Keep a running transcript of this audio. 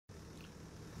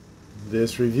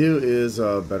This review is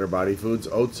Better Body Foods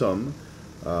Oatsome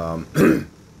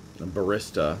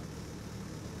Barista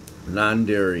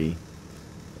non-dairy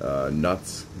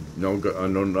nuts, no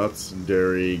nuts,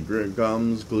 dairy,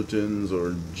 gums, glutens,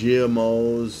 or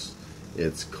GMOs.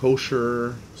 It's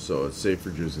kosher, so it's safe for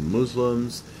Jews and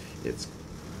Muslims. It's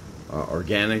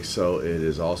organic, so it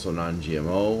is also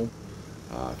non-GMO.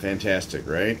 Fantastic,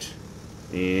 right?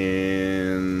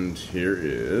 And here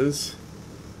is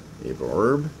a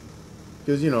blurb,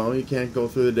 because you can't go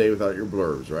through the day without your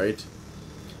blurbs, right?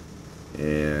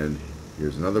 And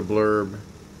here's another blurb.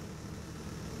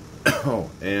 Oh,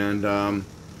 and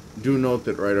do note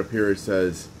that right up here it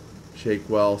says shake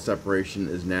well, separation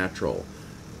is natural.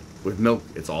 With milk,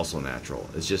 it's also natural.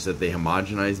 It's just that they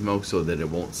homogenize milk so that it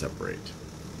won't separate.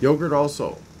 Yogurt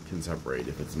also can separate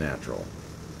if it's natural.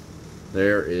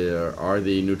 There are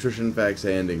the nutrition facts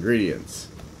and ingredients.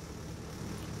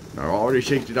 Now, I already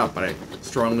shaked it up, but I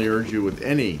strongly urge you with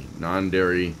any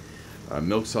non-dairy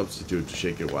milk substitute to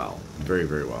shake it well. Very,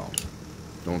 very well.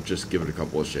 Don't just give it a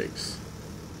couple of shakes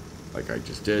like I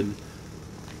just did.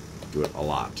 Do it a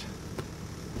lot.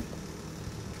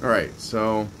 Alright,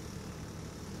 so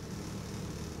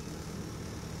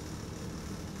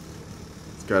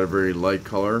it's got a very light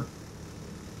color.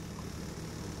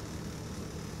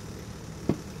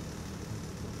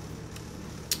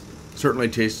 Certainly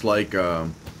tastes like a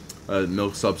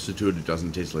milk substitute. It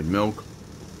doesn't taste like milk.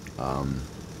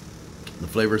 The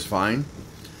flavor's fine.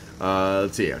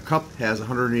 Let's see, a cup has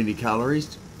 180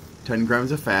 calories, 10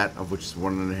 grams of fat, of which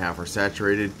 1.5 are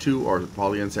saturated, 2 are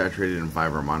polyunsaturated, and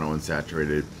 5 are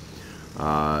monounsaturated.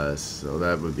 So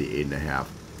that would be 8.5. I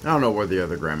don't know where the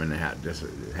other gram and a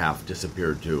half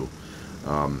disappeared to.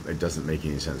 It doesn't make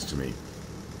any sense to me.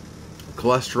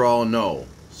 Cholesterol, no.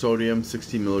 Sodium,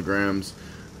 60 milligrams.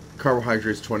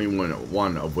 Carbohydrates,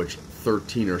 21, of which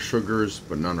 13 are sugars,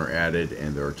 but none are added,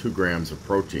 and there are 2 grams of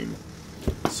protein.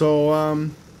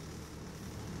 So,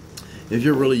 if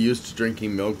you're really used to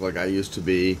drinking milk like I used to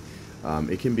be,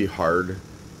 it can be hard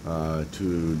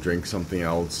to drink something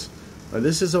else.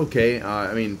 This is okay.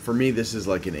 I mean, for me, this is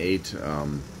like an 8.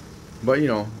 But,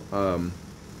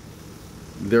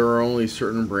 there are only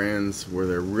certain brands where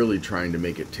they're really trying to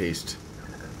make it taste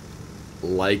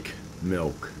like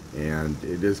milk. And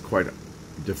it is quite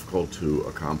difficult to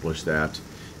accomplish that.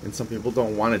 And some people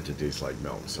don't want it to taste like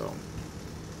milk. So,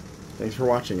 thanks for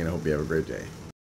watching, and I hope you have a great day.